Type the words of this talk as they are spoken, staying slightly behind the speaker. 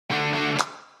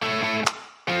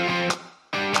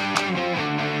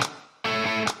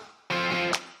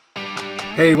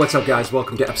Hey, what's up, guys?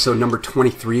 Welcome to episode number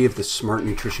 23 of the Smart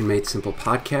Nutrition Made Simple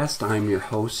podcast. I'm your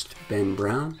host, Ben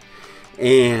Brown.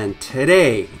 And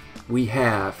today we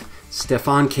have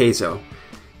Stéphane Cazeault.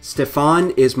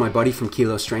 Stéphane is my buddy from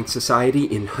Kilo Strength Society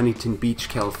in Huntington Beach,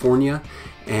 California.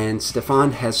 And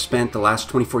Stéphane has spent the last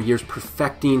 24 years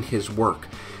perfecting his work.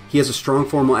 He has a strong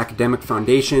formal academic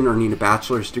foundation, earning a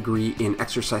bachelor's degree in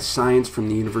exercise science from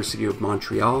the University of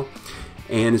Montreal,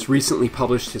 and has recently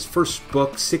published his first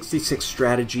book, 66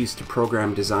 Strategies to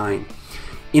Program Design.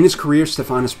 In his career,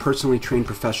 Stéphane has personally trained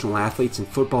professional athletes in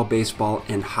football, baseball,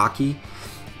 and hockey.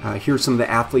 Here are some of the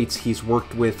athletes he's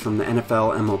worked with from the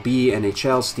NFL, MLB,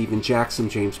 NHL: Steven Jackson,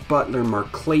 James Butler,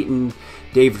 Mark Clayton,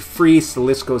 David Freese. The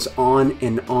list goes on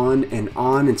and on and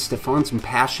on. And Stéphane's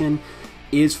passion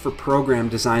is for program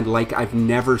design like I've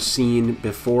never seen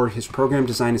before. His program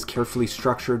design is carefully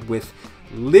structured with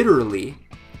literally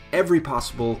every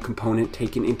possible component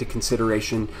taken into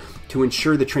consideration to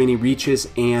ensure the trainee reaches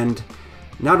and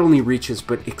not only reaches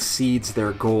but exceeds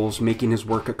their goals, making his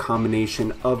work a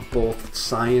combination of both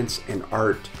science and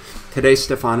art. Today,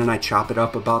 Stéphane and I chop it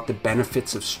up about the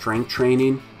benefits of strength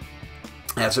training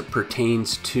as it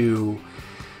pertains to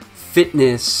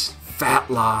fitness, fat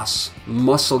loss,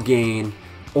 muscle gain,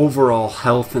 overall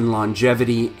health and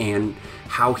longevity, and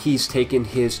how he's taken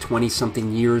his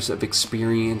 20-something years of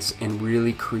experience and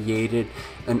really created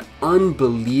an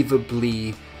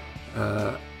unbelievably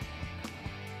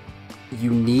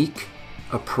unique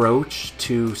approach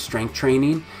to strength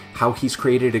training, how he's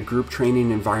created a group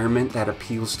training environment that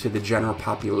appeals to the general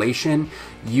population,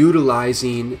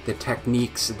 utilizing the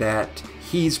techniques that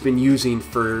he's been using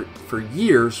for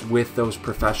years with those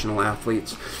professional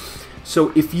athletes.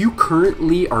 So if you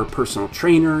currently are a personal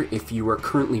trainer, if you are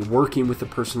currently working with a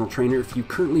personal trainer, if you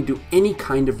currently do any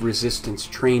kind of resistance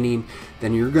training,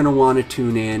 then you're going to want to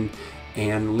tune in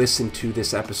and listen to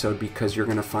this episode because you're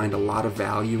going to find a lot of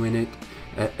value in it,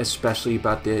 especially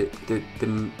about the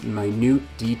minute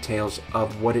details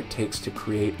of what it takes to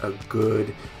create a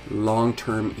good,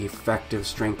 long-term, effective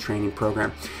strength training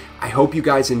program. I hope you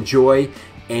guys enjoy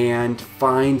and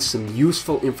find some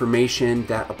useful information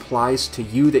that applies to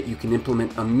you that you can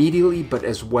implement immediately, but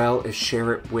as well as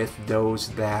share it with those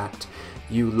that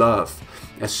you love.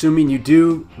 Assuming you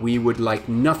do, we would like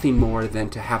nothing more than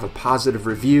to have a positive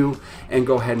review and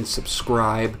go ahead and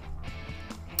subscribe.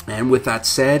 And with that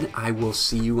said, I will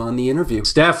see you on the interview.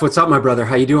 Steph, what's up, my brother?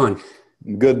 How you doing?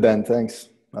 Good, Ben. Thanks.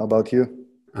 How about you?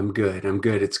 I'm good.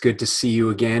 It's good to see you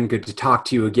again. Good to talk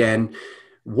to you again.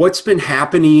 What's been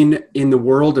happening in the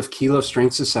world of Kilo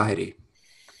Strength Society?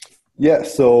 Yeah,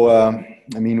 so,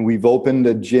 we've opened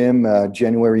a gym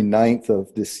January 9th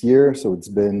of this year, so it's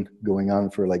been going on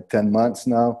for like 10 months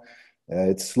now.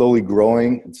 It's slowly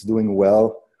growing. It's doing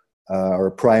well.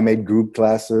 Our PRIMEIGHT Group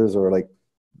classes are like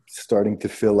starting to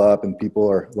fill up, and people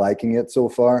are liking it so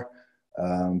far.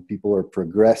 People are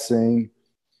progressing.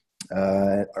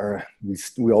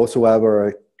 We also have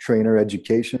our trainer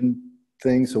education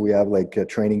thing. So we have like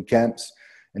training camps,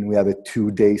 and we have a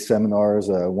 2-day seminars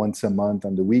once a month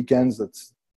on the weekends.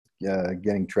 That's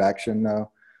getting traction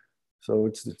now. So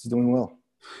it's doing well.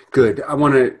 Good.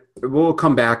 We'll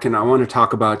come back and I want to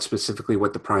talk about specifically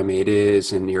what the PRIMEIGHT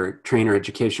is and your trainer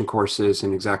education courses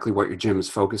and exactly what your gym is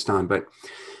focused on. But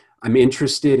I'm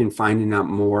interested in finding out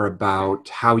more about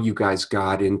how you guys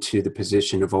got into the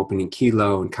position of opening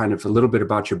Kilo and kind of a little bit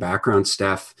about your background,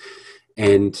 Steph,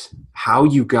 and how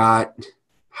you got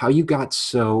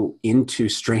so into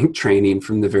strength training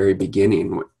from the very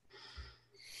beginning.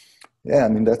 Yeah,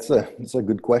 that's a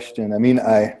good question.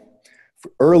 I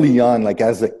early on, like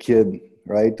as a kid,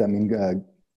 right?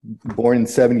 Born in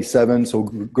 77, so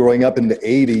growing up in the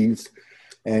 80s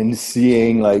and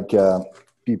seeing like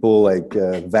people like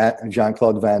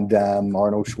Jean-Claude Van Damme,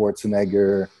 Arnold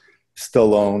Schwarzenegger,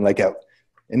 Stallone,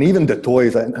 and even the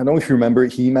toys. I don't know if you remember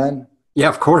He-Man. Yeah,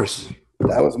 of course.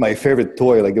 That was my favorite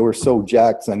toy. Like they were so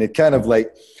jacked, and it kind of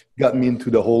like got me into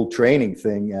the whole training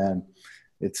thing. And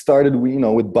it started,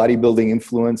 with bodybuilding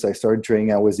influence. I started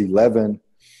training. I was 11,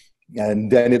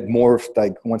 and then it morphed.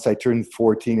 Like once I turned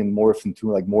 14, and morphed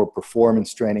into like more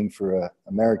performance training for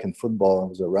American football. I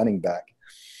was a running back,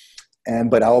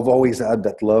 but I've always had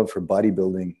that love for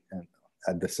bodybuilding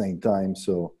at the same time.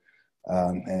 So,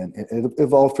 and it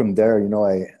evolved from there.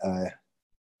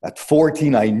 At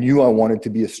 14, I knew I wanted to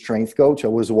be a strength coach. I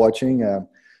was watching, you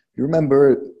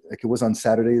remember, like it was on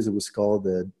Saturdays, it was called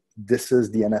This Is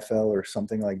the NFL or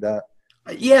something like that.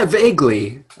 Yeah,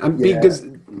 vaguely. Because,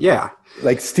 yeah.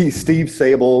 Like Steve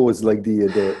Sable was like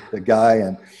the guy.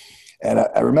 And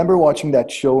I remember watching that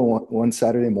show one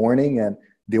Saturday morning, and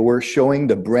they were showing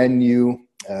the brand new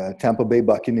Tampa Bay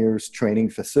Buccaneers training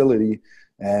facility.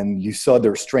 and you saw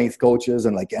their strength coaches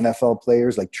and like NFL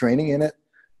players like training in it.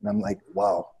 And I'm like,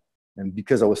 wow. And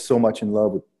because I was so much in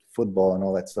love with football and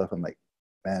all that stuff, I'm like,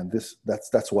 man,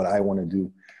 that's what I want to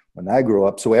do when I grow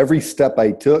up. So every step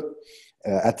I took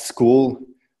at school,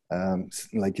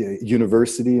 like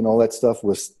university and all that stuff,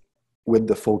 was with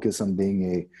the focus on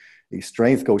being a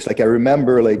strength coach. Like I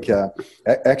remember like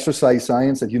exercise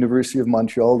science at University of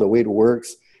Montreal, the way it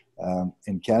works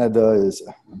in Canada is,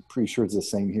 I'm pretty sure it's the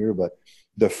same here, but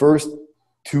the first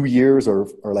 2 years are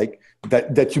like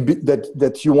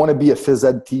that you want to be a phys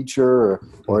ed teacher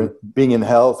or being in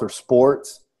health or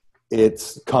sports,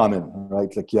 it's common,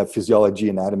 right? Like you have physiology,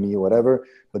 anatomy, whatever.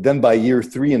 But then by year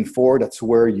 3 and 4, that's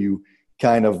where you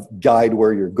kind of guide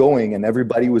where you're going. And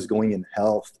everybody was going in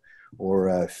health or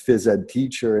a phys ed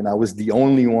teacher. And I was the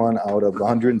only one out of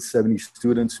 170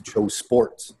 students who chose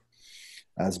sports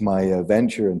as my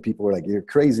venture. And people were like, you're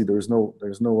crazy. There's no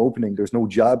opening. There's no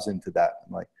jobs into that.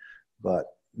 I'm like, but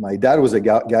my dad was a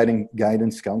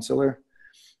guidance counselor.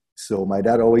 So my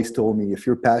dad always told me, if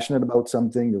you're passionate about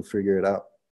something, you'll figure it out.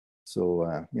 So,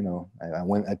 I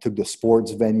took the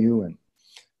sports venue and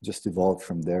just evolved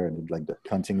from there, and did like the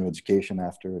continuing education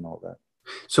after and all that.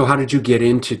 So how did you get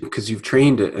into, because you've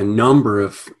trained a number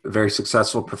of very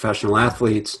successful professional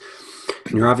athletes,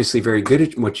 and you're obviously very good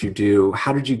at what you do.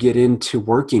 How did you get into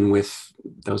working with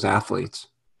those athletes?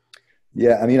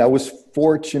 Yeah, I mean, I was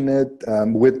fortunate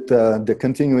with the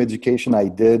continuing education I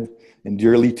did in the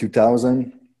early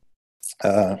 2000.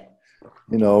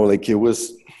 Like it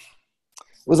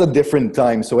was a different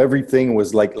time. So everything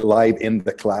was like live in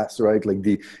the class, right? Like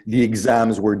the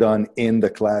exams were done in the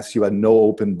class. You had no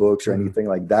open books or anything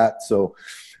like that. So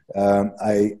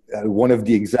one of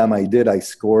the exam I did, I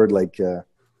scored like the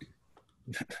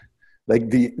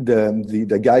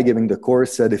guy giving the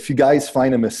course said, if you guys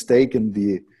find a mistake in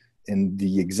the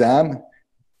exam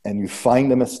and you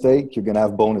find a mistake, you're going to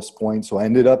have bonus points. So I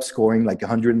ended up scoring like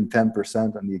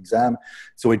 110% on the exam.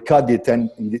 So it caught the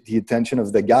attention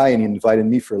of the guy, and he invited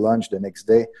me for lunch the next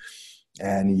day.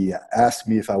 And he asked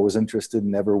me if I was interested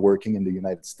in ever working in the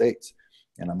United States.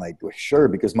 And I'm like, well, sure,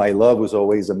 because my love was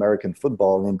always American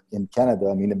football in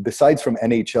Canada. I mean, besides from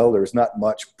NHL, there's not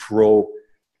much pro,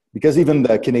 because even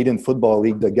the Canadian Football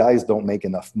League, the guys don't make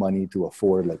enough money to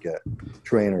afford like a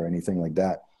trainer or anything like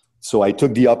that. So I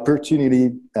took the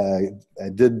opportunity. I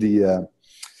did they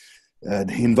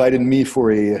invited me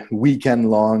for a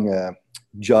weekend-long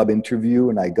job interview,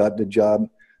 and I got the job.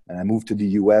 And I moved to the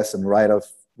U.S. And right off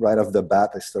the bat,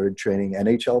 I started training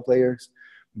NHL players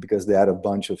because they had a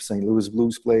bunch of St. Louis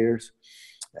Blues players,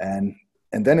 and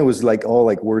then it was like all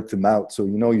like word to mouth. So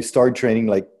you start training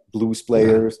like Blues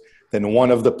players. Yeah. Then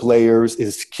one of the players,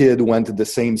 his kid went to the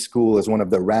same school as one of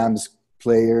the Rams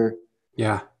player.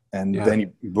 Yeah. And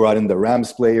then he brought in the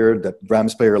Rams player. The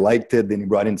Rams player liked it. Then he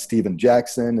brought in Steven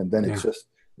Jackson. And then it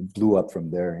blew up from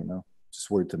there,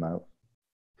 just word to mouth.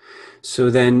 So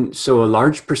a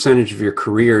large percentage of your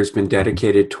career has been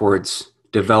dedicated towards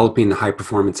developing the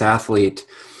high-performance athlete.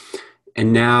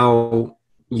 And now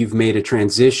you've made a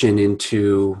transition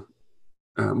into,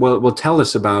 tell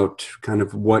us about kind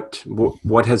of what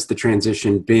has the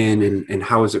transition been, and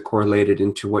how is it correlated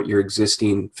into what your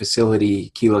existing facility,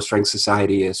 Kilo Strength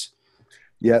Society, is?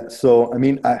 Yeah. So, I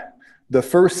mean, the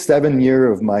first 7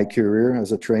 years of my career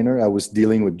as a trainer, I was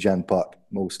dealing with Gen Pop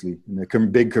mostly in a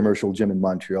big commercial gym in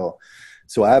Montreal.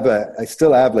 So I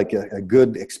still have like a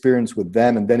good experience with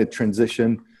them. And then it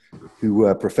transitioned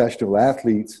to professional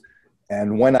athletes.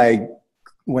 And when I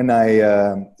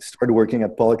started working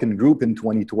at PRIMEIGHT Group in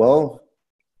 2012,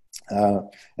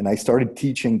 and I started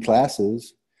teaching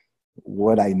classes,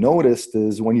 what I noticed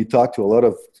is when you talk to a lot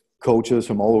of coaches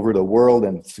from all over the world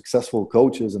and successful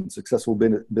coaches and successful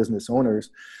business owners,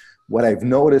 what I've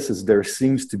noticed is there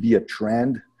seems to be a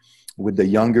trend with the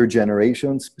younger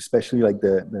generations, especially like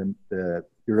the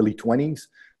early 20s.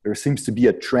 There seems to be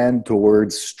a trend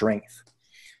towards strength,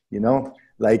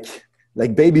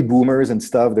 like baby boomers and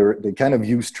stuff. They kind of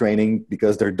use training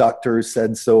because their doctors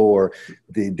said so, or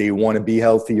they want to be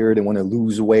healthier, they want to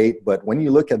lose weight. But when you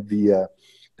look at the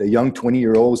young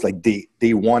 20-year-olds, like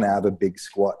they want to have a big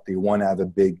squat, they want to have a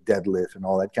big deadlift and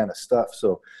all that kind of stuff.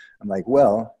 So I'm like,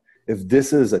 well, if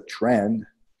this is a trend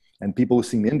and people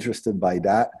seem interested by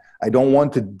that, I don't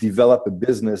want to develop a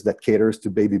business that caters to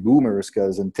baby boomers,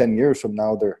 because in 10 years from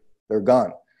now, they're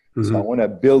gone. Mm-hmm. So I want to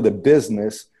build a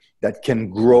business that can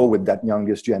grow with that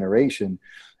youngest generation.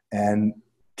 And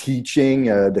teaching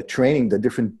the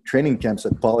different training camps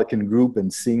at PRIMEIGHT Group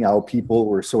and seeing how people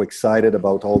were so excited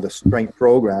about all the strength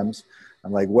programs,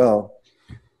 I'm like, well,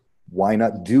 why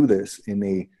not do this in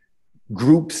a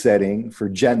group setting for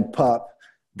Gen Pop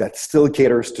that still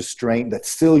caters to strength, that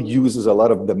still uses a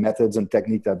lot of the methods and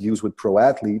technique I've used with pro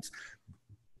athletes,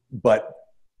 but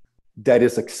that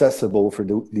is accessible for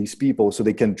these people so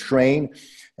they can train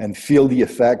and feel the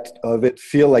effect of it,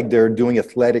 feel like they're doing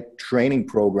athletic training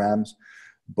programs,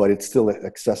 but it's still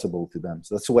accessible to them.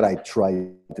 So that's what I try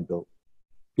to build.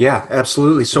 Yeah,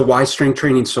 absolutely. So why is strength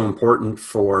training so important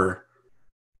for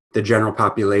the general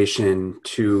population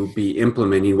to be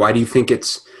implementing? Why do you think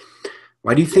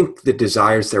the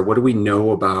desire's there? What do we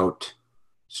know about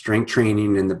strength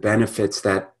training and the benefits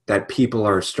that people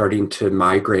are starting to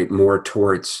migrate more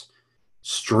towards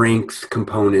strength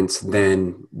components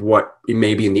than what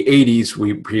maybe in the 80s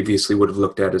we previously would have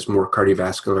looked at as more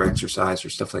cardiovascular exercise or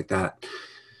stuff like that?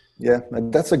 Yeah,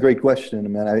 that's a great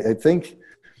question, man. I think,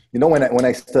 when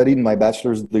I studied my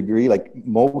bachelor's degree, like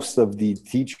most of the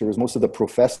teachers, most of the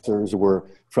professors were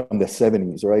from the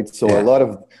 70s, right? So Yeah.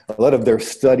 a lot of their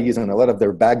studies and a lot of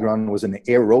their background was in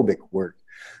aerobic work.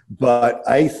 But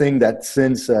I think that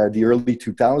since the early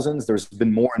 2000s, there's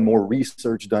been more and more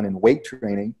research done in weight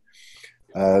training.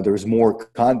 There's more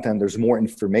content, there's more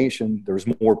information, there's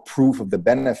more proof of the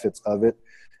benefits of it.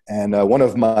 And one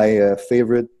of my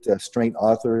favorite strength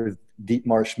authors,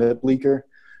 Dietmar Schmidt-Bleecker,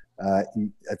 I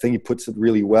think he puts it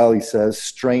really well. He says,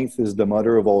 strength is the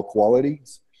mother of all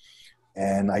qualities.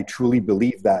 And I truly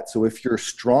believe that. So if you're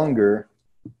stronger,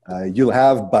 you'll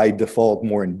have by default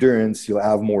more endurance, you'll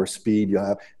have more speed,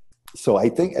 so I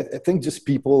think just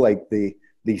people, like they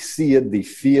see it, they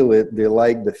feel it, they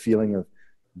like the feeling of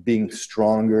being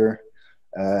stronger.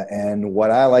 And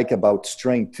what I like about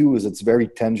strength too is it's very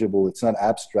tangible. It's not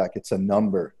abstract. It's a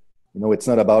number. It's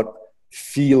not about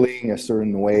feeling a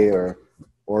certain way or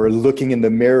looking in the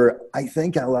mirror. I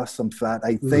think I lost some fat.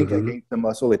 I think I gained some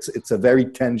muscle. It's a very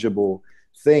tangible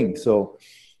thing. So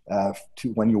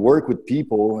when you work with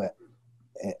people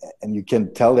and you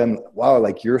can tell them, wow,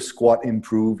 like your squat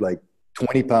improved like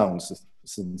 20 pounds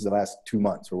since the last 2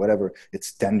 months or whatever,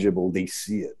 it's tangible. They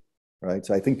see it. Right.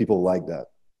 So I think people like that.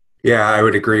 Yeah, I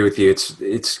would agree with you.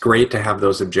 It's great to have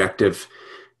those objective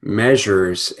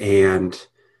measures, and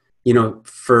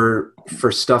for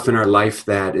stuff in our life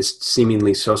that is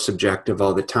seemingly so subjective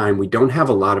all the time, we don't have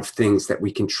a lot of things that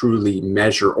we can truly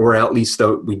measure, or at least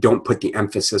though we don't put the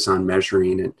emphasis on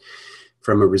measuring it.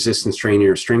 From a resistance training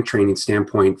or strength training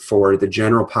standpoint, for the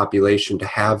general population to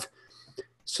have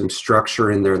some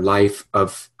structure in their life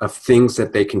of things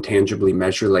that they can tangibly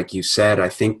measure, like you said, I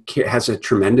think it has a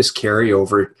tremendous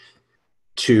carryover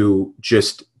to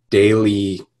just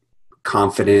daily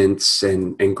confidence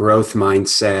and growth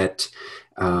mindset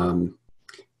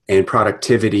and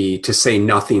productivity, to say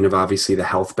nothing of obviously the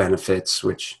health benefits,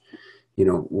 which,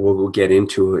 we'll get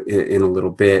into in a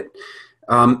little bit.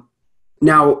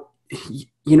 Now,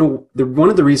 one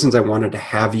of the reasons I wanted to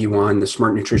have you on the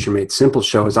Smart Nutrition Made Simple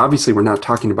show is obviously we're not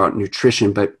talking about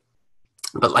nutrition, but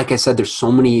like I said, there's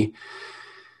so many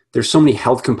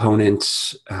health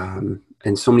components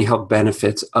and so many health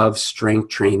benefits of strength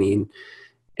training,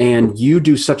 and you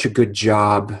do such a good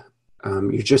job.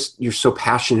 You're so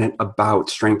passionate about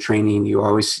strength training. You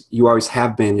always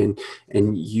have been,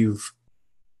 and you've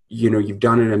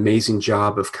done an amazing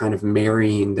job of kind of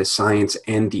marrying the science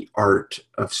and the art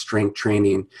of strength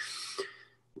training.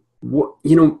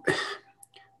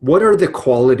 What are the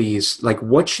qualities, like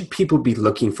what should people be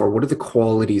looking for? What are the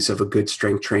qualities of a good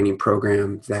strength training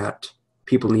program that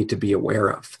people need to be aware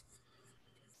of?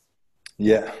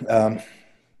 Yeah.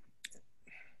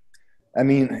 I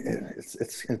mean,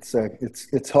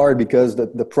 it's hard because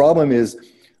the problem is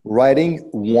writing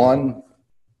one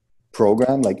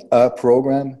program, like a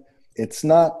program. It's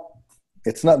not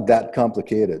that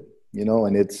complicated,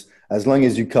 and it's, as long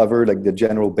as you cover like the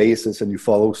general basis and you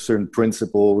follow certain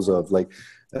principles of like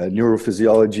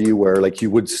neurophysiology, where like you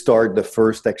would start the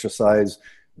first exercise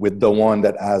with the one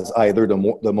that has either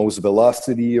the most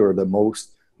velocity or the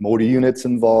most motor units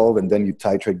involved, and then you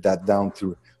titrate that down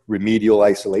through remedial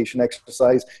isolation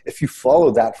exercise. If you follow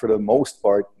that for the most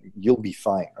part, you'll be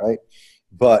fine, right?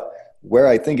 But where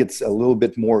I think it's a little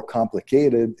bit more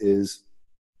complicated is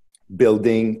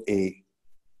building a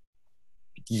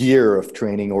year of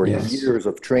training or years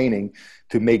of training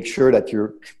to make sure that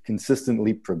you're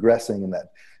consistently progressing in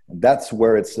that. And that's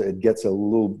where it gets a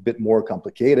little bit more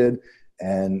complicated.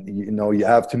 And, you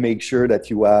have to make sure that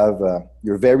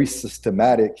you're very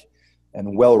systematic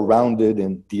and well-rounded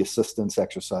in the assistance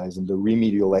exercise and the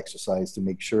remedial exercise, to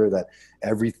make sure that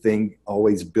everything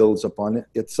always builds upon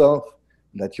itself,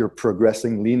 that you're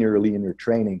progressing linearly in your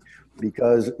training.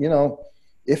 Because,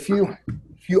 if you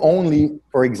only,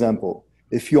 for example,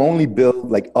 if you only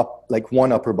build like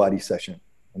one upper body session,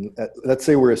 and let's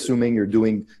say we're assuming you're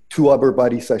doing 2 upper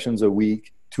body sessions a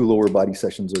week 2 lower body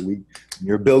sessions a week.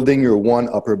 You're building your 1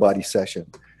 upper body session.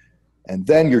 And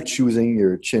then you're choosing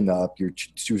your chin up, you're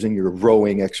choosing your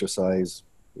rowing exercise,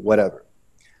 whatever.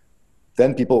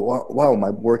 Then people, wow, my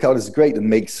workout is great. It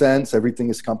makes sense. Everything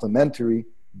is complementary,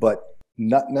 but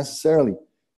not necessarily,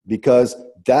 because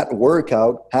that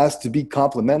workout has to be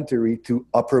complementary to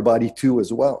upper body 2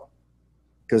 as well.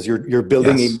 Because you're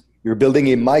building you're building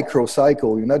a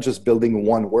microcycle. You're not just building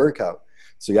one workout.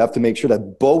 So you have to make sure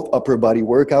that both upper body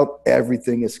workout,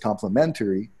 everything is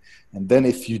complementary. And then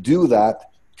if you do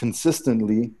that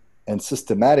consistently and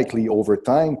systematically over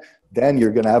time, then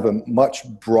you're going to have a much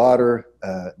broader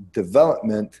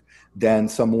development than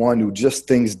someone who just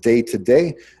thinks day to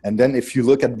day. And then if you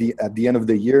look at the end of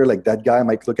the year, like that guy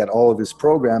might look at all of his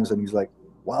programs and he's like,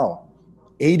 wow,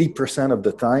 80% of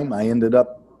the time I ended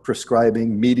up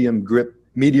prescribing medium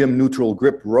neutral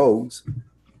grip rows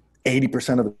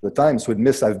 80% of the time. So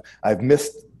I've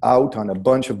missed out on a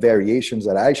bunch of variations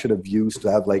that I should have used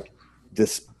to have like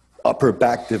this upper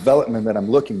back development that I'm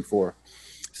looking for.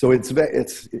 So it's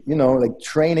like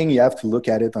training, you have to look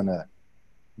at it on a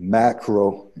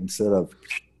macro instead of.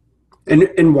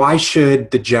 And why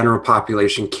should the general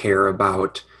population care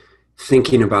about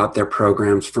thinking about their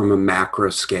programs from a macro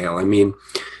scale? I mean,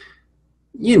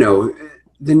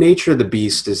 the nature of the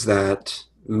beast is that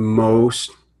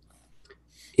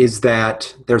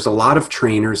there's a lot of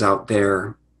trainers out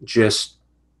there just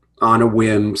on a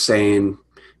whim saying,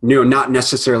 not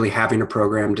necessarily having a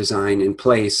program design in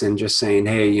place and just saying,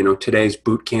 hey, today's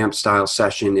boot camp style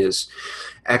session is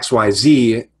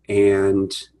XYZ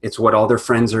and it's what all their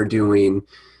friends are doing.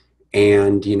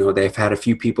 And, they've had a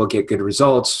few people get good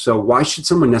results. So why should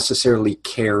someone necessarily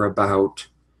care about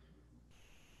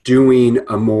doing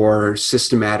a more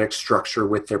systematic structure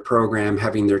with their program,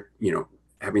 having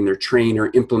their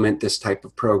trainer implement this type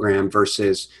of program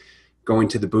versus going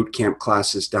to the boot camp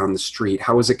classes down the street?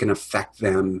 How is it going to affect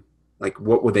them? Like,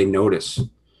 what would they notice?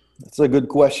 That's a good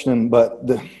question. But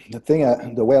the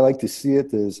way I like to see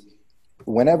it is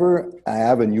whenever I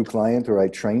have a new client or I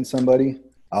train somebody,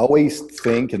 I always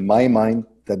think in my mind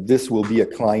that this will be a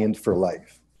client for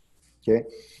life. Okay.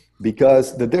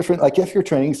 Because if you're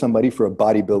training somebody for a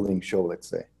bodybuilding show, let's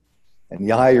say, and he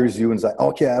hires you and is like,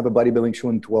 okay, I have a bodybuilding show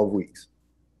in 12 weeks.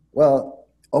 Well,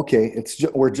 okay,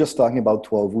 we're just talking about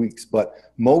 12 weeks, but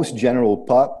most general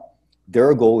pop,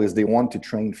 their goal is they want to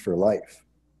train for life.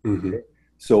 Mm-hmm. Okay?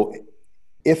 So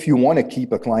if you want to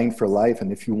keep a client for life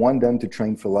and if you want them to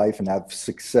train for life and have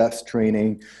success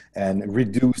training and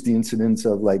reduce the incidence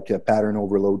of like pattern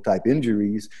overload type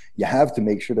injuries, you have to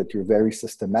make sure that you're very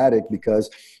systematic, because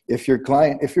if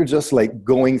you're just like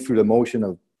going through the motion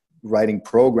of writing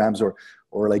programs or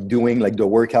like doing like the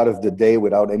workout of the day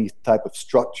without any type of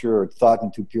structure or thought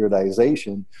into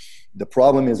periodization, the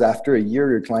problem is after a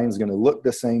year, your client is going to look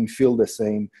the same, feel the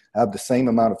same, have the same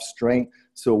amount of strength.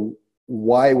 So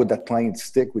why would that client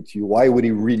stick with you? Why would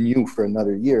he renew for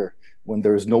another year when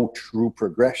there is no true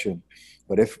progression?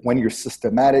 But when you're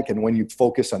systematic and when you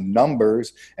focus on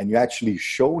numbers and you actually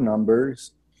show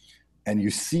numbers and you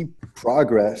see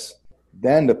progress,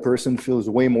 then the person feels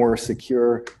way more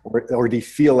secure, or they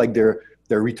feel like their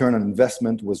return on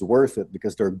investment was worth it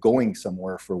because they're going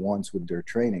somewhere for once with their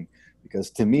training. Because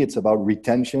to me, it's about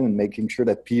retention and making sure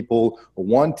that people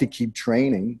want to keep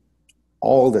training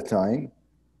all the time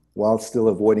while still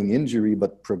avoiding injury,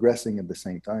 but progressing at the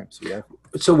same time.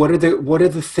 So what are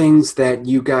the things that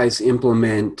you guys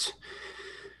implement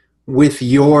with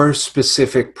your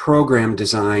specific program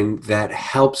design that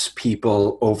helps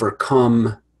people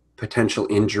overcome potential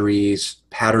injuries,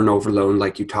 pattern overload,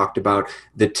 like you talked about,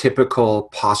 the typical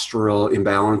postural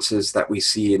imbalances that we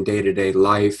see in day-to-day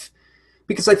life?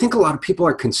 Because I think a lot of people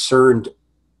are concerned,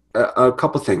 a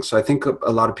couple things. So I think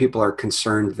a lot of people are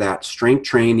concerned that strength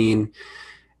training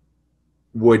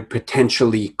would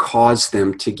potentially cause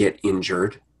them to get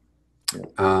injured.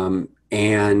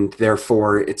 And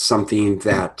therefore it's something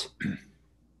that,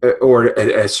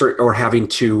 or having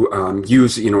to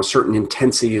use, a certain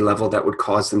intensity level that would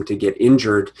cause them to get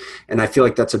injured. And I feel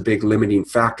like that's a big limiting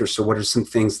factor. So what are some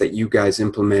things that you guys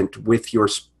implement with your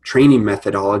training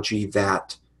methodology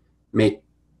that may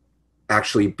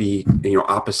actually be,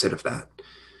 opposite of that?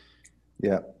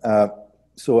 Yeah.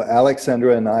 So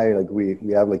Alexandra and I, we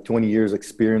have 20 years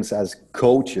experience as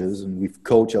coaches, and we've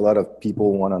coached a lot of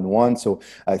people one-on-one. So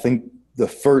I think the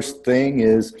first thing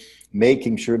is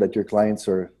making sure that your clients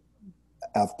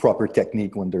have proper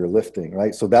technique when they're lifting,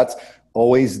 right? So that's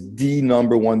always the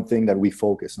number one thing that we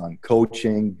focus on,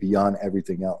 coaching beyond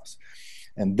everything else.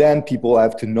 And then people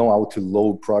have to know how to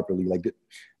load properly. Like the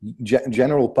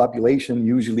general population,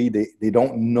 usually they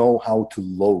don't know how to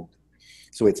load.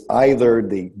 So it's either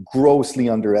they grossly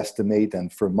underestimate,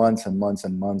 and for months and months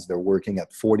and months, they're working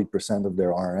at 40% of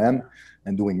their RM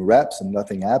and doing reps and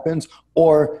nothing happens,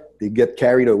 or they get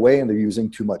carried away and they're using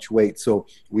too much weight. So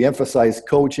we emphasize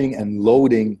coaching and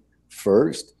loading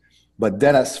first. But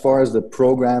then as far as the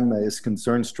program is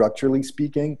concerned, structurally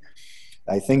speaking,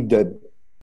 I think the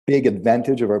big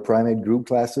advantage of our PRIMEIGHT group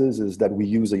classes is that we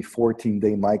use a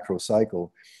 14-day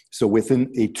microcycle. So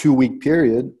within a 2-week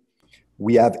period,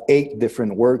 we have 8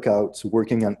 different workouts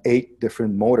working on 8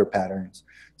 different motor patterns.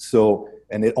 So,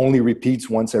 and it only repeats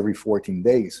once every 14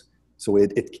 days. So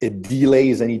it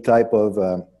delays any type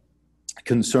of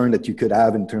concern that you could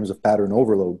have in terms of pattern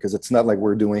overload, because it's not like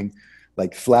we're doing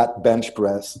like flat bench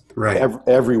press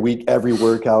every week, every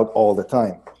workout, all the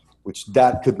time, which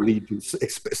that could lead to,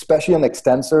 especially on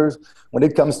extensors. When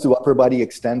it comes to upper body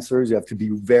extensors, you have to be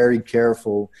very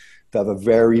careful to have a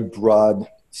very broad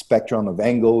spectrum of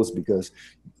angles, because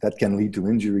that can lead to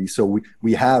injury. So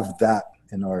we have that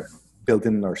built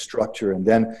in our structure. And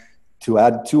then to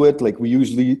add to it, like we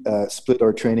usually split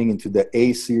our training into the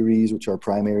A series, which are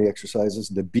primary exercises,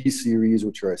 the B series,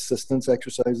 which are assistance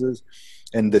exercises,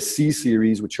 and the C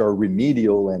series, which are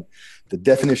remedial. And the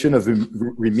definition of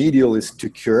remedial is to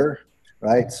cure,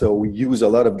 right? So we use a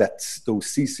lot of those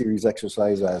C series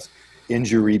exercises as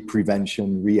injury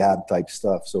prevention, rehab type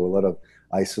stuff. So a lot of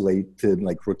isolated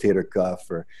like rotator cuff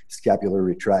or scapular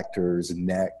retractors,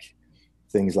 neck,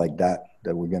 things like that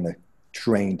we're going to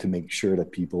train to make sure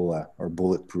that people are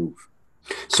bulletproof.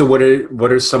 So what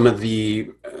are some of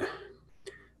the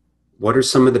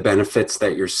benefits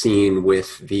that you're seeing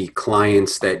with the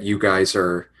clients that you guys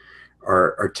are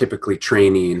typically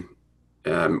training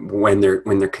when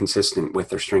they're consistent with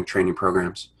their strength training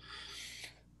programs?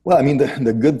 Well, I mean,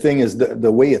 the good thing is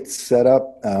the way it's set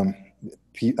up.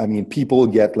 I mean, people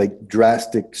get like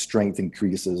drastic strength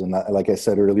increases, and like I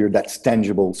said earlier, that's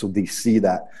tangible, so they see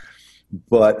that.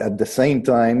 But at the same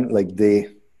time, like the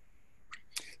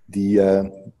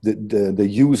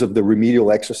use of the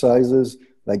remedial exercises,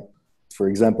 like for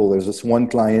example, there's this one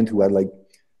client who had like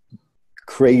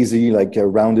crazy, like a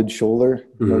rounded shoulder,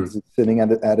 sitting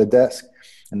at a desk,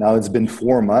 and now it's been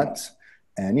 4 months,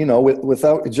 and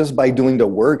without just by doing the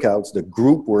workouts, the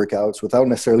group workouts, without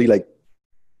necessarily like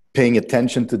paying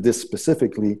attention to this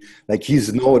specifically, like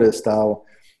he's noticed how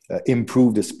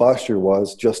improved his posture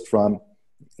was just from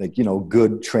like,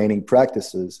 good training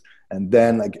practices. And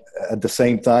then like at the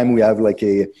same time, we have like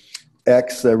a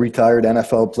ex-retired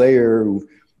NFL player who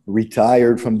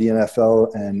retired from the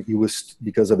NFL, and he was,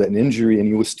 because of an injury, and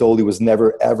he was told he was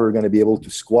never ever going to be able to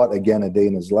squat again a day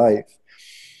in his life.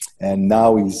 And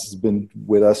now he's been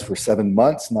with us for 7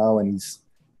 months now, and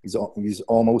he's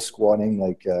almost squatting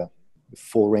like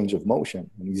full range of motion,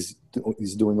 and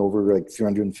he's doing over like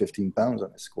 315 pounds on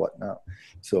his squat now.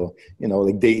 So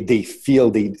like they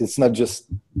feel it's not just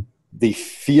they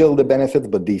feel the benefit,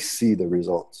 but they see the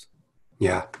results.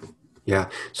 Yeah.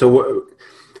 So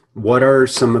what are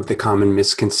some of the common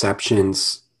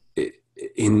misconceptions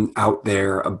out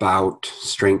there about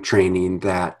strength training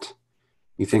that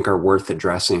you think are worth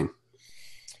addressing?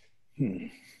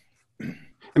 I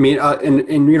mean,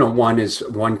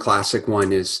 one classic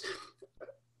one is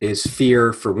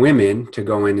fear for women to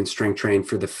go in and strength train,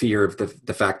 for the fear of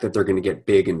the fact that they're going to get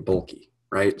big and bulky,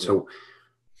 right? Yeah. So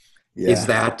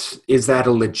is that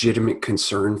a legitimate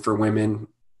concern for women?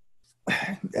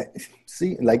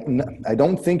 See, like, I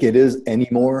don't think it is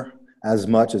anymore as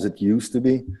much as it used to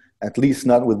be, at least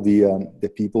not with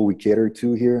the people we cater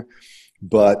to here.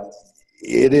 But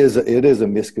it is a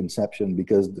misconception,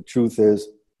 because the truth is,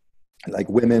 like,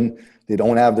 women, they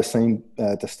don't have the same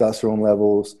testosterone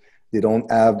levels. They don't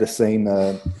have the same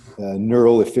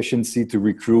neural efficiency to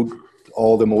recruit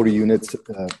all the motor units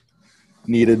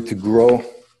needed to grow.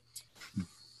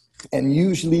 And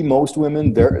usually most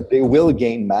women, they will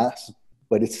gain mass,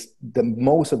 but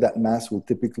most of that mass will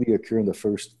typically occur in the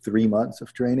first 3 months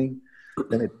of training.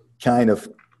 Then it kind of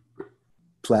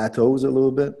plateaus a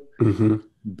little bit. Mm-hmm.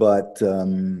 But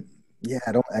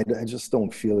I just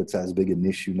don't feel it's as big an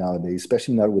issue nowadays,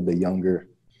 especially not with the younger,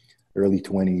 early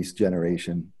 20s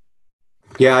generation.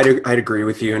 Yeah, I'd agree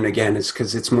with you. And again, it's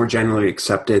because it's more generally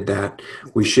accepted that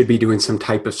we should be doing some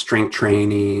type of strength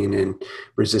training and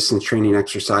resistance training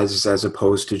exercises, as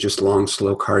opposed to just long,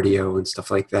 slow cardio and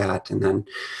stuff like that. And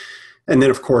then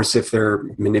of course, if they're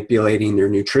manipulating their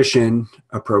nutrition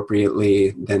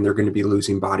appropriately, then they're going to be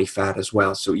losing body fat as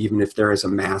well. So even if there is a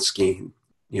mass gain,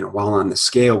 while on the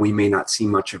scale, we may not see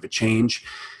much of a change.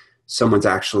 Someone's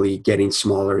actually getting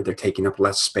smaller, they're taking up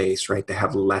less space, right? They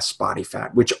have less body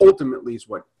fat, which ultimately is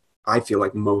what I feel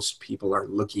like most people are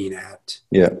looking at,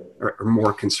 Yeah. are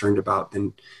more concerned about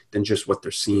than just what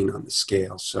they're seeing on the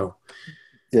scale. So,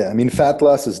 yeah, I mean, fat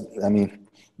loss is, I mean,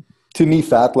 to me,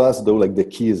 fat loss, though, like the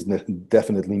key is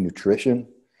definitely nutrition,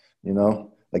 you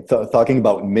know, like talking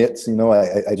about myths, you know,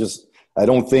 I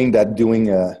don't think that doing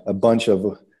a bunch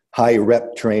of high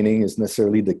rep training is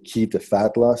necessarily the key to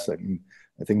fat loss. I mean,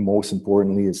 I think most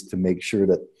importantly is to make sure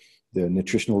that the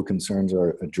nutritional concerns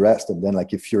are addressed. And then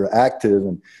like, if you're active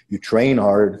and you train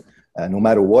hard, no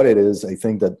matter what it is, I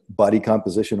think that body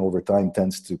composition over time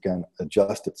tends to kind of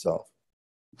adjust itself.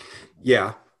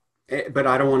 yeah. But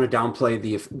I don't want to downplay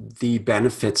the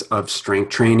benefits of strength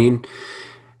training,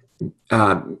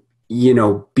 you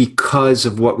know, because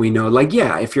of what we know. Like,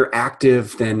 yeah, if you're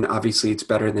active, then obviously it's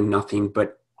better than nothing.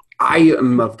 But I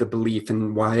am of the belief,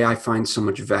 and why I find so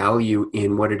much value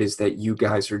in what it is that you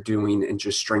guys are doing and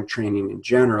just strength training in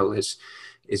general is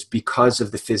because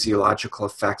of the physiological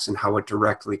effects and how it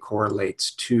directly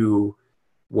correlates to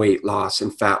weight loss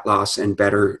and fat loss and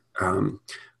better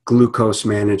glucose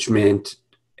management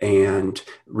and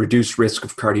reduced risk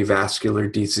of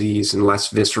cardiovascular disease and less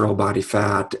visceral body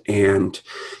fat. And,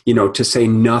 you know, to say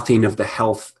nothing of the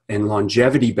health and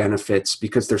longevity benefits,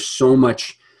 because there's so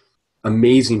much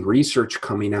amazing research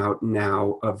coming out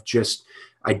now of just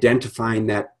identifying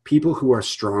that people who are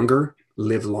stronger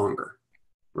live longer,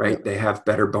 right? Yeah. They have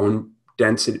better bone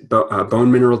density,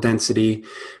 bone mineral density,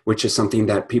 which is something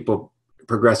that people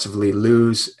progressively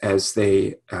lose as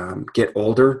they get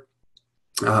older.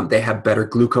 They have better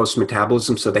glucose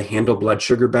metabolism, so they handle blood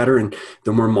sugar better. And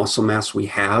the more muscle mass we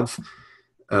have,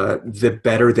 the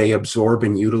better they absorb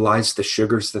and utilize the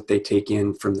sugars that they take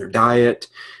in from their diet.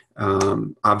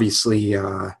 Obviously,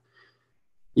 you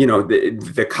know,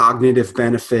 the cognitive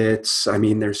benefits. I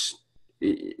mean, there's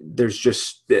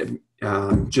just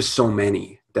so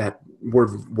many that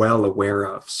we're well aware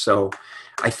of. So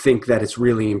I think that it's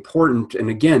really important. And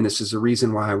again, this is the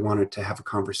reason why I wanted to have a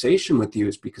conversation with you,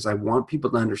 is because I want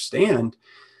people to understand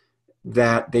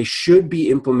that they should be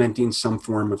implementing some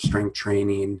form of strength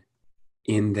training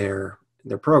in their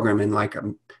program. And like,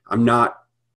 I'm not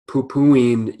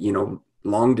poo-pooing, you know,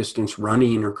 long distance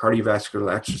running or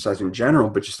cardiovascular exercise in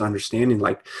general, but just understanding,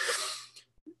 like,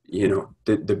 you know,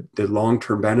 the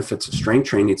long-term benefits of strength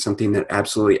training. It's something that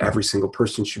absolutely every single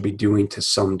person should be doing to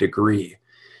some degree.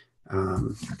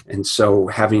 And so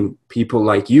having people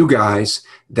like you guys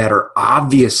that are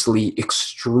obviously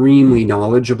extremely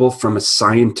knowledgeable from a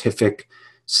scientific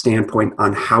standpoint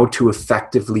on how to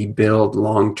effectively build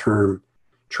long-term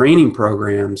training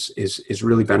programs is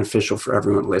really beneficial for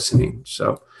everyone listening.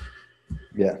 So,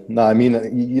 yeah, no, I mean,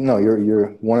 you know,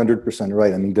 you're 100%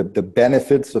 right. I mean, the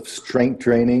benefits of strength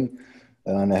training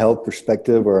on a health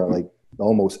perspective are like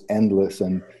almost endless.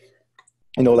 And,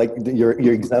 you know, like your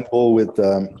example with,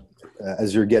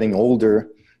 as you're getting older,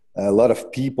 a lot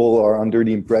of people are under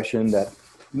the impression that,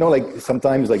 you know, like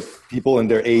sometimes like people in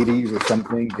their 80s or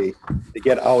something, they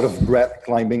get out of breath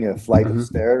climbing a flight of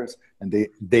stairs, and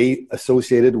they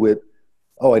associate it with,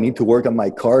 oh, I need to work on my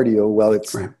cardio. Well,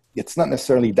 it's not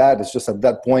necessarily that. It's just at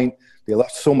that point, they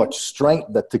lost so much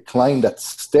strength that to climb that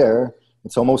stair,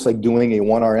 it's almost like doing a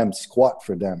 1RM squat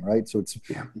for them, right? So it's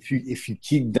if you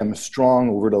keep them strong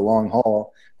over the long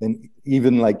haul, then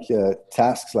even like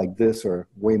tasks like this are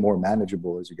way more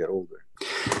manageable as you get older.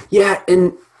 Yeah,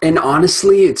 and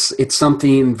honestly, it's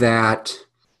something that,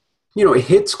 you know, it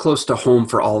hits close to home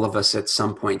for all of us at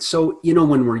some point. So, you know,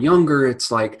 when we're younger, it's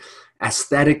like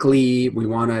aesthetically, we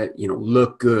want to, you know,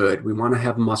 look good. We want to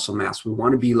have muscle mass. We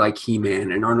want to be like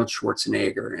He-Man and Arnold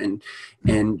Schwarzenegger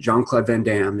and Jean-Claude Van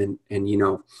Damme and, you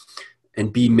know,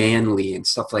 and be manly and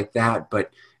stuff like that.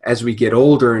 But as we get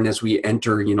older and as we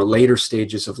enter, you know, later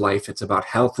stages of life, it's about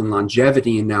health and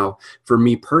longevity. And now for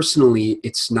me personally,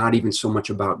 it's not even so much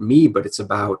about me, but it's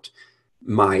about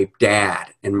my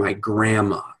dad and my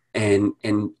grandma and,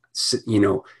 you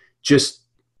know, just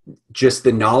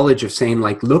the knowledge of saying,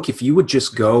 like, look, if you would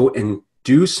just go and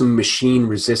do some machine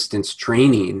resistance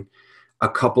training a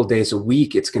couple days a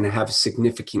week, it's going to have a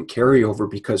significant carryover.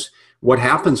 Because what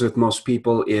happens with most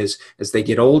people is as they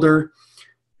get older,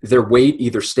 their weight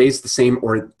either stays the same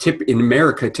or in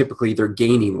America, typically they're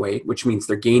gaining weight, which means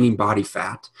they're gaining body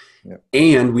fat. Yeah.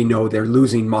 And we know they're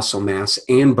losing muscle mass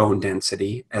and bone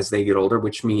density as they get older,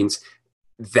 which means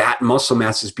that muscle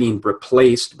mass is being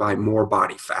replaced by more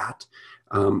body fat.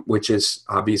 Which is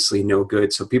obviously no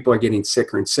good. So people are getting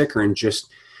sicker and sicker, and just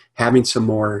having some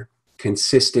more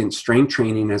consistent strength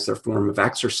training as their form of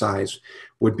exercise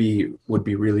would be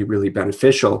really, really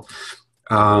beneficial.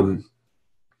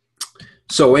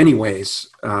 So anyways,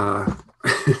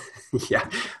 yeah,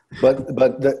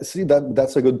 See,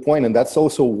 that's a good point. And that's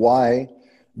also why,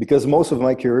 because most of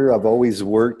my career, I've always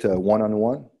worked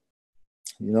one-on-one,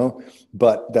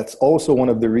 but that's also one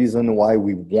of the reasons why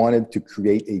we wanted to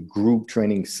create a group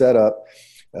training setup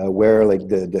where like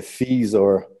the fees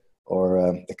are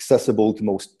accessible to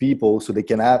most people, so they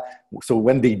can have, so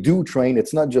when they do train,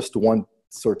 it's not just once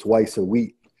or twice a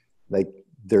week. Like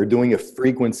they're doing a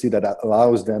frequency that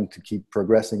allows them to keep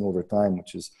progressing over time,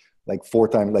 which is like 4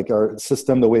 times, like our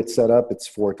system, the way it's set up, it's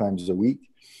 4 times a week.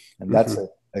 And that's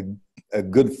a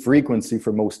good frequency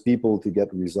for most people to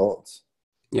get results.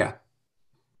 Yeah.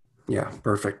 Yeah.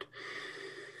 Perfect.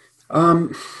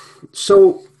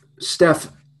 So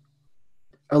Steph,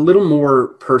 a little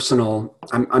more personal.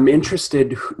 I'm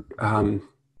interested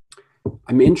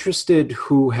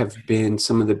who have been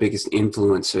some of the biggest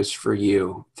influences for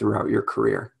you throughout your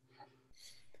career.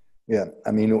 Yeah,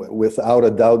 I mean, without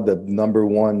a doubt, the number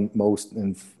one most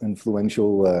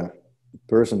influential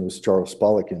person was Charles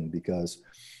Poliquin, because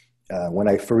when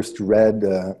I first read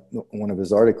one of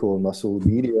his articles in Muscle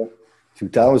Media,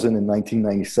 2000 in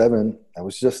 1997, I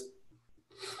was just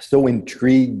so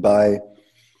intrigued by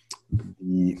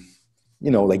the,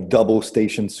 like double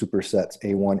station supersets,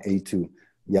 A1, A2.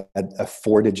 He had a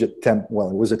 4-digit tempo. Well,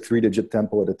 it was a 3-digit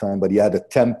tempo at the time, but he had a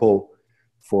tempo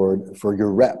for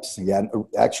your reps. He had an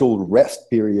actual rest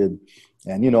period.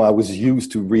 And, I was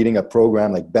used to reading a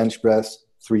program like bench press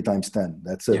 3 times 10.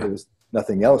 That's it. Yeah. There was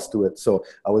nothing else to it. So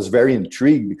I was very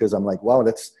intrigued, because I'm like, wow,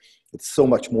 it's so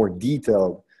much more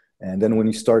detailed. And then when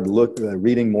you start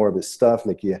reading more of his stuff,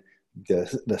 like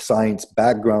the science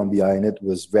background behind it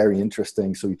was very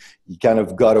interesting. So you kind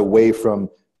of got away from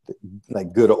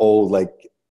like good old like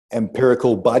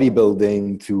empirical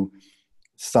bodybuilding to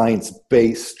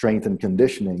science-based strength and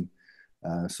conditioning.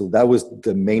 So that was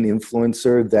the main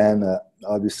influencer. Then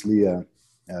obviously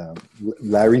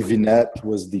Larry Vinette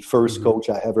was the first coach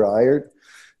I ever hired.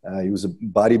 He was a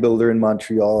bodybuilder in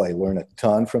Montreal. I learned a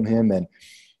ton from him. And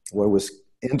what was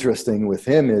interesting with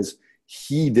him is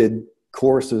he did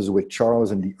courses with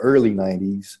Charles in the early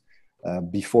 90s,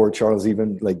 before Charles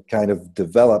even like kind of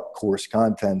developed course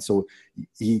content. So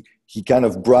he kind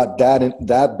of brought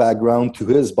that background to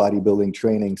his bodybuilding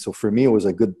training. So for me, it was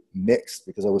a good mix,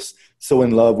 because I was so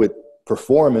in love with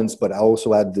performance, but I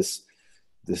also had this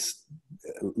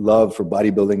love for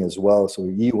bodybuilding as well. So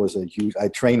he was I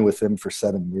trained with him for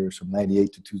 7 years, from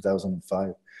 98 to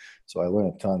 2005. So I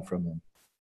learned a ton from him.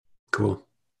 Cool.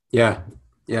 Yeah.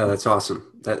 Yeah. That's awesome.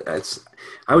 I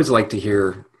always like to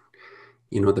hear,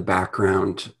 the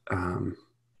background,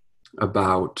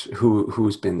 about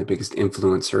who's been the biggest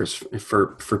influencers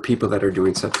for people that are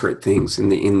doing such great things in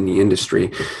the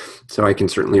industry. So I can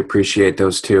certainly appreciate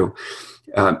those too.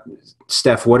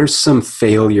 Steph, what are some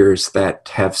failures that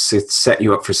have set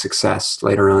you up for success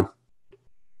later on,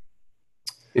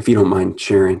 if you don't mind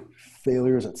sharing?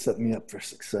 Failures that set me up for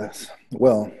success.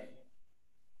 Well,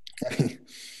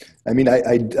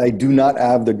 I do not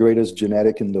have the greatest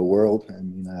genetic in the world. I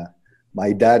mean,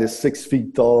 my dad is 6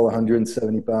 feet tall,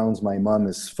 170 pounds. My mom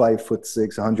is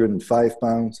 5'6", 105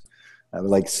 pounds. I have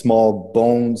like small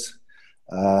bones.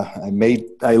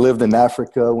 I lived in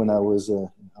Africa when I was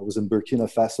in Burkina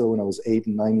Faso when I was 8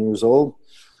 and 9 years old.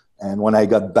 And when I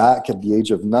got back at the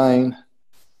age of 9,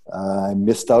 I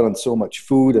missed out on so much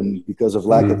food. And because of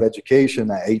lack of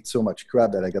education, I ate so much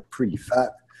crap that I got pretty fat.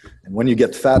 And when you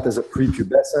get fat as a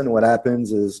prepubescent, what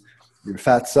happens is your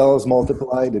fat cells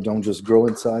multiply. They don't just grow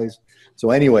in size.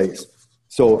 So anyways,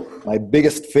 my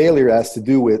biggest failure has to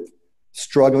do with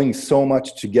struggling so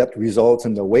much to get results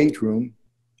in the weight room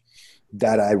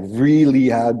that I really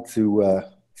had to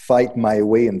fight my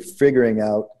way in figuring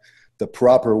out the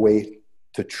proper way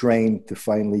to train to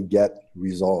finally get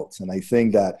results. And I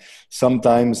think that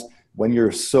sometimes when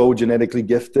you're so genetically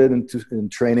gifted in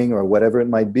training or whatever it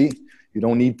might be, you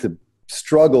don't need to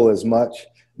struggle as much.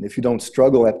 And if you don't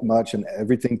struggle as much and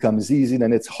everything comes easy,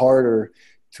 then it's harder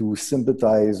to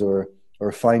sympathize or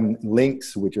find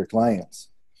links with your clients.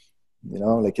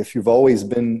 Like if you've always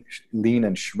been lean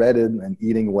and shredded and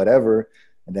eating whatever,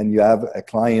 and then you have a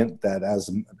client that has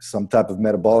some type of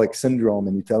metabolic syndrome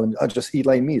and you tell him, oh, just eat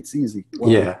like me, it's easy.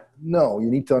 Well, yeah. No, you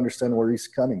need to understand where he's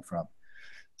coming from.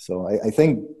 So I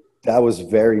think that was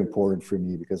very important for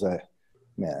me, because like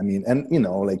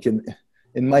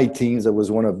in my teens, I was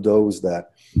one of those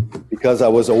that, because I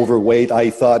was overweight, I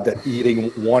thought that eating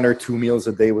 1 or 2 meals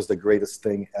a day was the greatest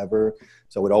thing ever.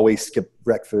 So I would always skip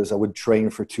breakfast. I would train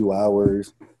for 2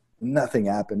 hours. Nothing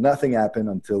happened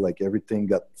until like everything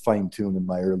got fine-tuned in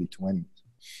my early 20s.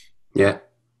 Yeah.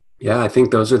 Yeah, I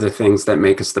think those are the things that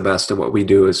make us the best at what we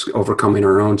do, is overcoming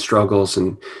our own struggles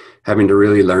and having to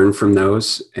really learn from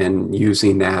those and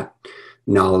using that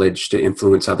knowledge to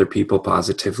influence other people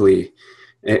positively.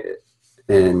 Eh,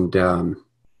 And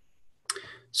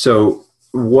so,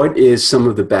 what is some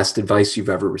of the best advice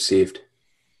you've ever received?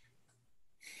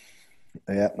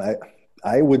 Yeah,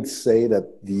 I would say that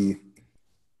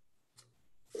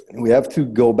we have to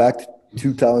go back to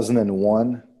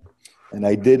 2001, and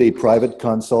I did a private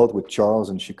consult with Charles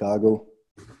in Chicago.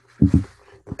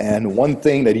 And one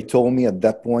thing that he told me at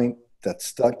that point that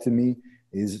stuck to me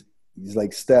is, he's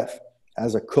like, Steph,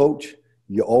 as a coach,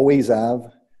 you always have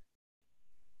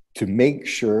to make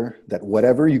sure that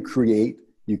whatever you create,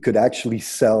 you could actually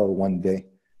sell one day.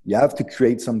 You have to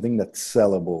create something that's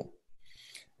sellable.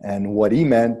 And what he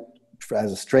meant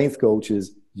as a strength coach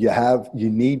is you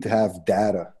need to have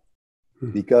data.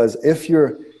 Because if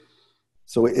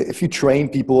you train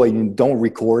people and you don't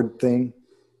record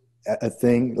a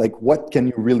thing, like, what can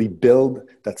you really build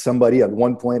that somebody at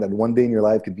one point, at one day in your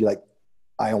life could be like,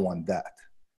 I want that,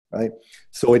 right?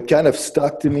 So it kind of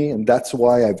stuck to me, and that's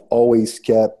why I've always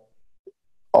kept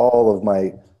all of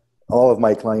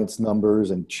my clients' numbers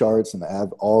and charts, and I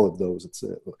have all of those.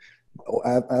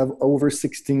 I have over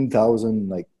 16,000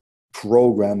 like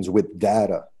programs with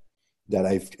data that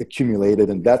I've accumulated,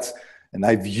 and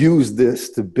I've used this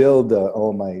to build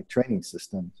all my training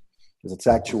systems, because it's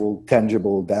actual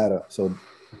tangible data. So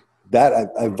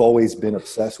that I've always been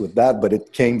obsessed with that, but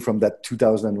it came from that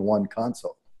 2001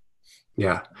 consult.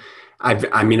 Yeah. I've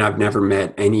never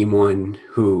met anyone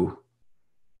who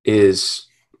is,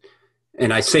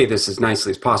 and I say this as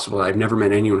nicely as possible, I've never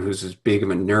met anyone who's as big of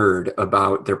a nerd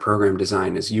about their program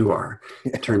design as you are.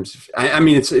 In terms of,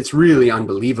 it's really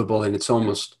unbelievable, and it's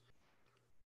almost,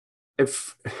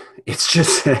 if it's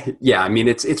just, yeah,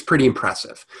 it's pretty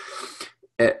impressive.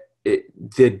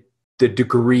 The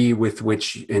degree with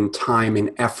which, and time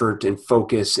and effort and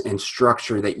focus and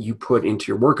structure that you put into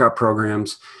your workout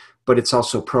programs, but it's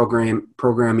also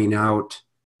programming out,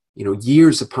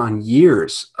 years upon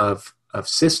years of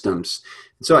systems.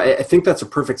 So I think that's a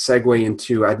perfect segue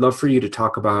into, I'd love for you to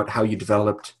talk about how you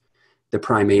developed the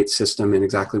PRIMEIGHT system and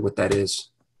exactly what that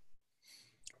is.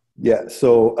 Yeah.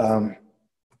 So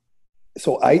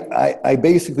I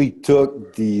basically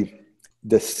took the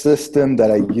system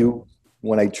that I use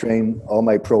when I train all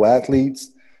my pro athletes,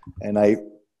 and I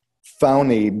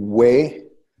found a way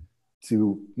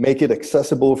to make it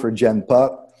accessible for Gen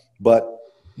Pop. But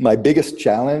my biggest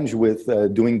challenge with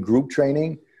doing group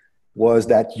training was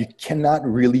that you cannot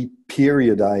really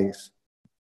periodize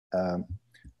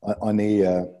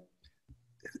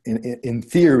in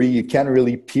theory, you can't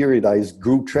really periodize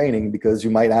group training, because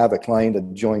you might have a client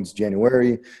that joins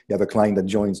January, you have a client that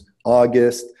joins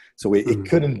August. So it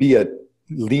couldn't be a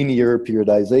linear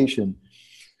periodization.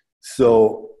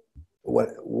 So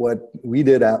what we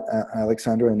did,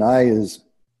 Alexandra and I, is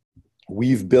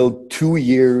we've built 2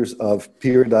 years of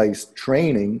periodized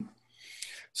training.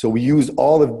 So we use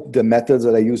all of the methods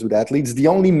that I use with athletes. The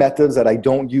only methods that I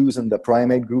don't use in the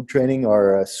PRIMEIGHT group training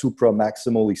are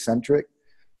supra-maximal eccentric,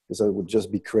 because it would just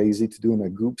be crazy to do in a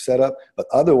group setup. But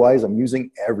otherwise, I'm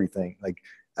using everything. Like,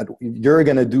 you're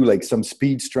going to do like some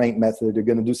speed strength method. You're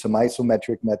going to do some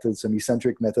isometric method, some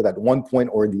eccentric method at one point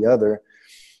or the other.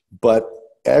 But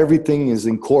everything is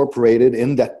incorporated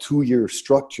in that 2-year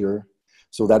structure,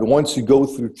 so that once you go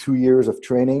through 2 years of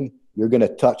training, you're going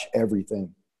to touch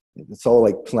everything. It's all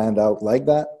like planned out like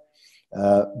that.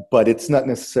 But it's not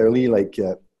necessarily like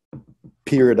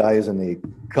periodized in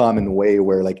a common way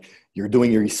where like you're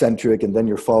doing your eccentric and then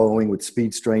you're following with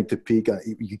speed strength to peak.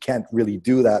 You can't really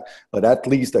do that, but at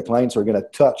least the clients are going to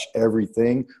touch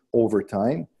everything over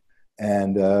time.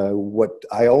 And what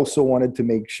I also wanted to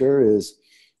make sure is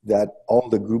that all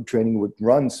the group training would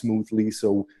run smoothly.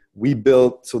 So we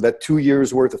built, so that 2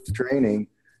 years worth of training,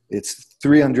 it's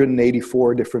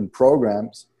 384 different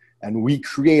programs. And we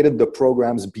created the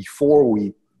programs before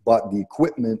we bought the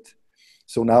equipment.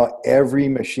 So now every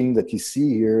machine that you see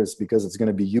here is because it's going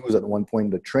to be used at one point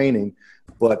in the training.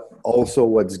 But also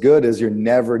what's good is you're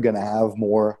never going to have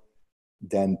more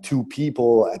than 2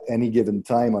 people at any given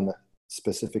time on a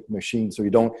specific machine. So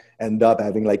you don't end up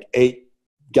having like 8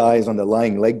 guys on the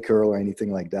lying leg curl or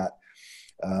anything like that.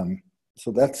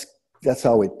 So that's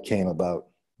how it came about.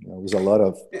 It was a lot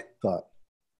of thought.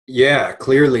 Yeah,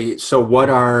 clearly. So what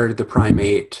are the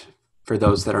PRIMEIGHT for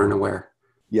those that aren't aware?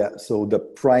 Yeah, so the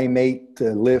PRIMEIGHT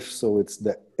lift, so it's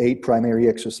the 8 primary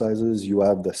exercises. You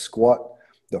have the squat,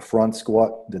 the front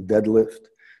squat, the deadlift.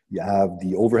 You have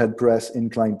the overhead press,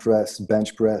 incline press,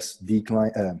 bench press,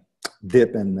 decline,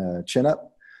 dip, and chin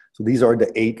up. So these are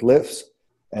the 8 lifts.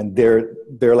 and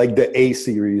they're like the A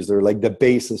series. They're like the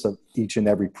basis of each and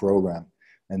every program,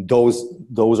 and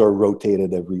those are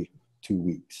rotated every 2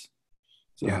 weeks.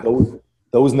 So Yeah.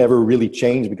 those never really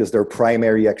change because they're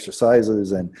primary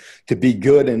exercises, and to be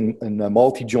good in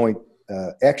multi-joint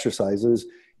exercises,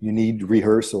 you need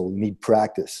rehearsal, you need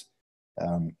practice.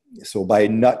 So by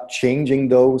not changing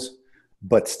those,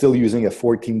 but still using a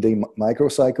 14-day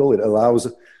microcycle, it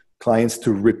allows clients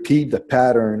to repeat the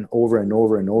pattern over and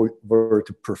over and over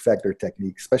to perfect their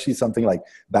technique, especially something like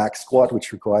back squat,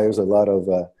 which requires a lot of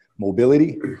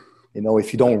mobility. You know,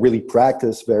 if you don't really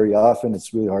practice very often,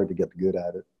 it's really hard to get good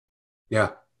at it. Yeah.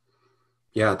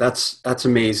 Yeah, that's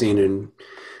amazing. And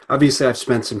obviously I've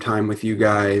spent some time with you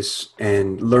guys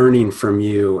and learning from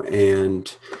you,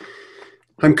 and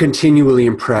I'm continually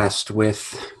impressed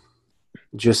with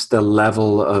just the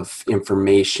level of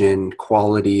information,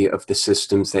 quality of the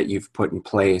systems that you've put in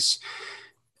place.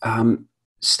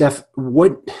 Steph,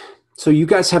 so you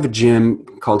guys have a gym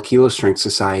called Kilo Strength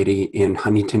Society in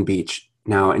Huntington Beach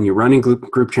now, and you're running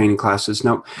group training classes.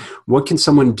 Now, what can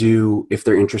someone do if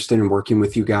they're interested in working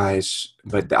with you guys,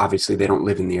 but obviously they don't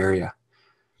live in the area?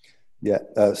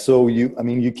 Yeah. So you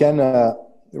can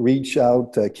reach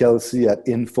out to Kelsey at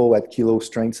info@Kilo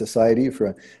Strength Society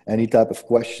for any type of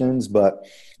questions. But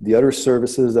the other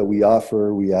services that we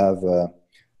offer, we have,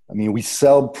 we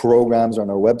sell programs on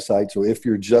our website. So if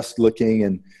you're just looking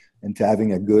into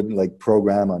having a good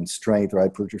program on strength or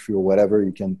hypertrophy or whatever,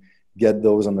 you can get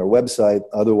those on our website.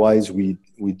 Otherwise, we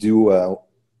do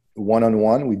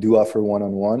one-on-one. We do offer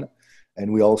one-on-one,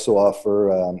 and we also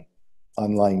offer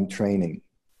online training.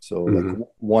 So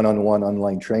one-on-one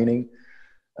online training.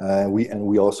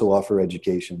 We also offer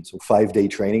education. So 5-day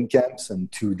training camps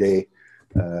and 2-day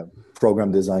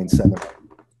program design seminar.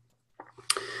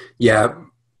 Yeah.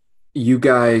 You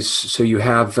guys, so you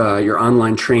have your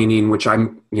online training, which I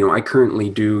currently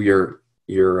do your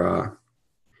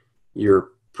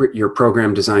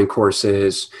program design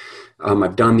courses.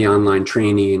 I've done the online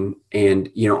training,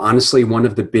 and honestly, one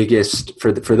of the biggest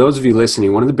for those of you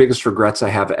listening, one of the biggest regrets I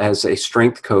have as a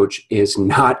strength coach is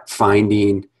not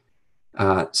finding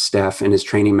Steph and his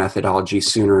training methodology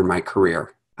sooner in my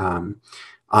career.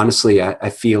 Honestly, I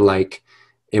feel like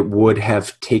it would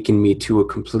have taken me to a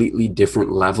completely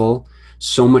different level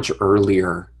so much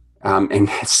earlier, and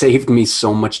saved me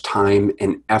so much time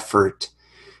and effort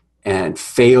and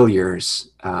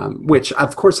failures, which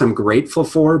of course I'm grateful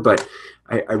for, but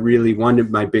I really, one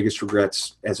of my biggest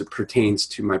regrets as it pertains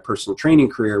to my personal training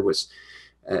career was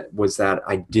that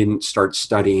I didn't start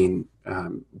studying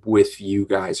with you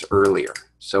guys earlier.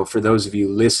 So for those of you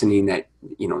listening that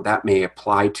may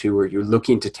apply to, or you're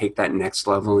looking to take that next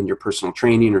level in your personal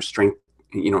training or strength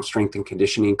and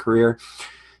conditioning career,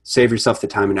 save yourself the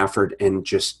time and effort and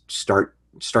just start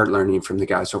learning from the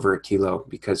guys over at Kilo,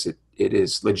 because it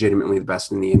is legitimately the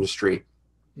best in the industry.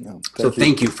 No,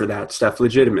 thank you for that, Steph,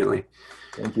 legitimately.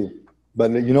 Thank you.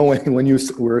 But when you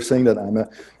were saying that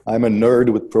I'm a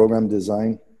nerd with program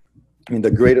design, I mean,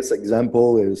 the greatest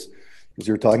example is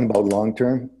you're talking about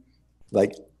long-term.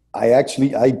 I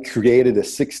created a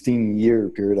 16-year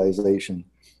periodization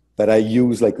that I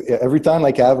use every time.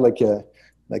 I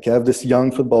have this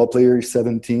young football player, he's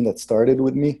 17, that started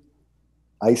with me.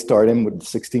 I start him with the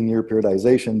 16-year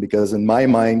periodization because in my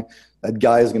mind, that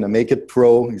guy is going to make it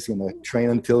pro. He's going to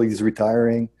train until he's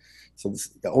retiring. So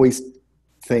I always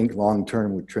think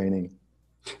long-term with training.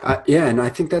 Yeah, and I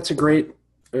think that's a great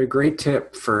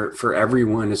tip for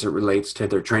everyone as it relates to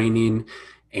their training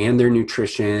and their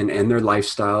nutrition and their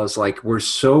lifestyles. We're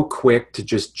so quick to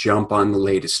just jump on the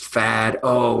latest fad.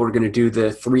 Oh, we're going to do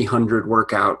the 300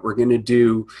 workout. We're going to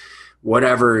do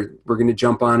whatever. We're going to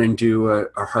jump on and do a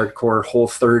hardcore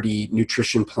Whole30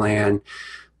 nutrition plan.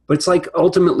 But it's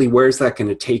ultimately, where's that going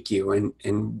to take you?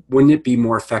 And wouldn't it be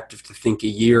more effective to think a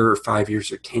year or 5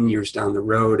 years or 10 years down the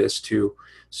road as to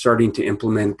starting to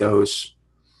implement those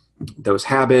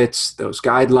habits, those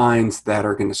guidelines that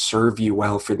are going to serve you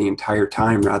well for the entire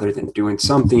time, rather than doing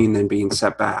something, then being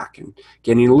set back and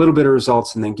getting a little bit of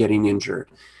results and then getting injured.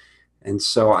 And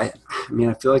so I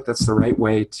feel like that's the right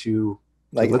way to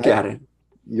look at it.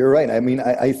 You're right.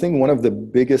 I think one of the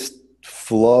biggest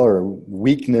flaw or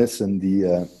weakness in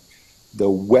the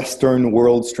Western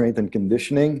world strength and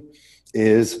conditioning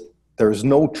is there's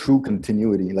no true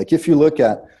continuity. If you look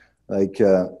at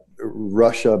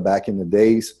Russia back in the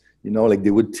days, they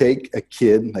would take a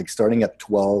kid starting at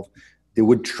 12, they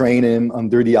would train him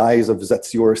under the eyes of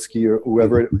Zetsiorsky or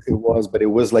whoever it was, but it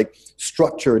was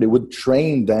structured. It would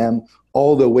train them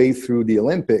all the way through the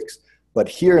Olympics. But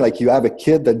here, you have a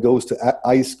kid that goes to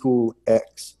high school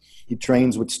X. He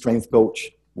trains with strength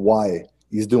coach Y.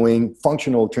 He's doing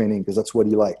functional training because that's what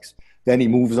he likes. Then he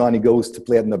moves on, he goes to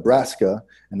play at Nebraska,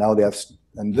 and now they have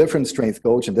a different strength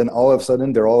coach, and then all of a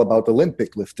sudden they're all about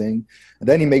Olympic lifting. And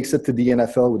then he makes it to the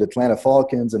NFL with Atlanta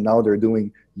Falcons, and now they're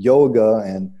doing yoga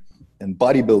and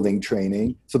bodybuilding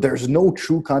training. So there's no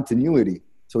true continuity.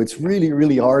 So it's really,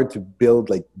 really hard to build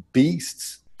like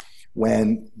beasts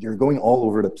when you're going all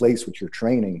over the place with your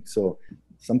training. So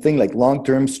something like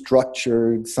long-term,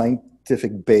 structured,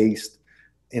 scientific-based,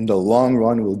 in the long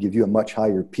run will give you a much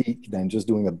higher peak than just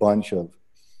doing a bunch of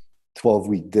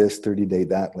 12-week this, 30-day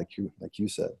that, like you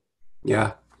said.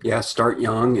 Yeah. Start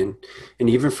young, and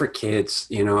even for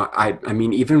kids, I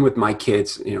mean, even with my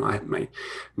kids,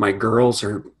 my girls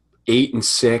are 8 and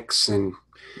 6,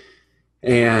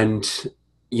 and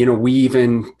we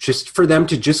even just for them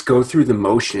to just go through the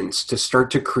motions, to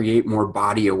start to create more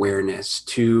body awareness,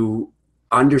 to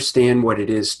understand what it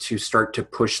is to start to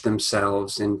push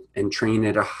themselves and train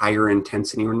at a higher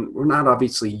intensity. We're not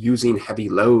obviously using heavy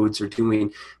loads or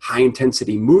doing high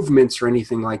intensity movements or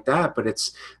anything like that, but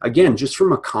it's, again, just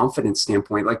from a confidence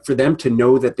standpoint, like for them to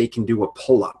know that they can do a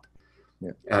pull-up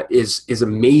is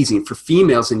amazing. For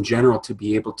females in general, to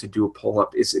be able to do a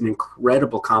pull-up is an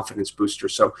incredible confidence booster.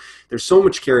 So there's so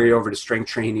much carryover to strength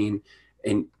training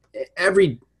and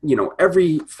every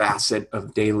facet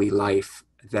of daily life,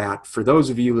 that for those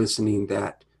of you listening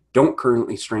that don't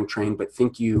currently strength train but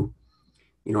think it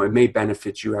may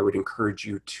benefit you, I would encourage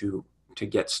you to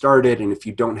get started. And if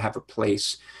you don't have a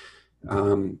place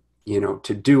to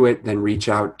do it, then reach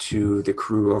out to the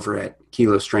crew over at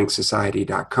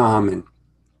kilostrengthsociety.com, and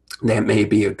that may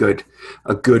be a good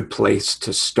place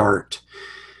to start.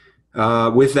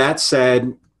 With that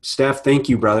said, Steph, thank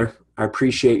you, brother. I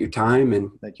appreciate your time.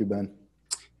 And thank you, Ben.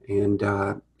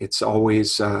 And it's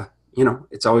always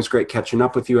it's always great catching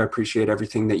up with you. I appreciate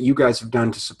everything that you guys have done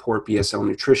to support BSL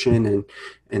Nutrition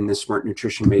and the Smart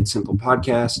Nutrition Made Simple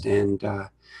podcast.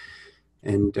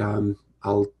 And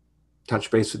I'll touch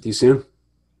base with you soon.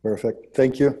 Perfect.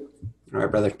 Thank you. All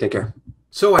right, brother. Take care.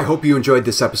 So I hope you enjoyed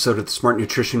this episode of the Smart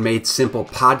Nutrition Made Simple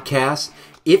podcast.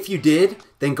 If you did,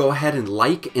 then go ahead and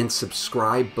like and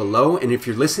subscribe below. And if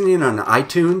you're listening on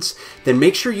iTunes, then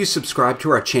make sure you subscribe to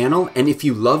our channel. And if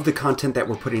you love the content that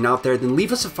we're putting out there, then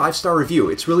leave us a 5-star review.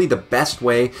 It's really the best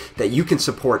way that you can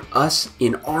support us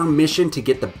in our mission to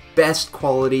get the best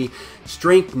quality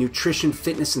strength, nutrition,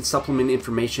 fitness, and supplement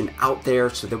information out there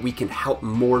so that we can help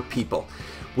more people.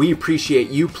 We appreciate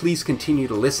you. Please continue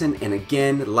to listen. And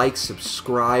again, like,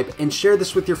 subscribe, and share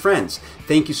this with your friends.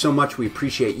 Thank you so much. We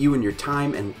appreciate you and your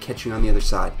time, and catch you on the other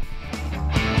side.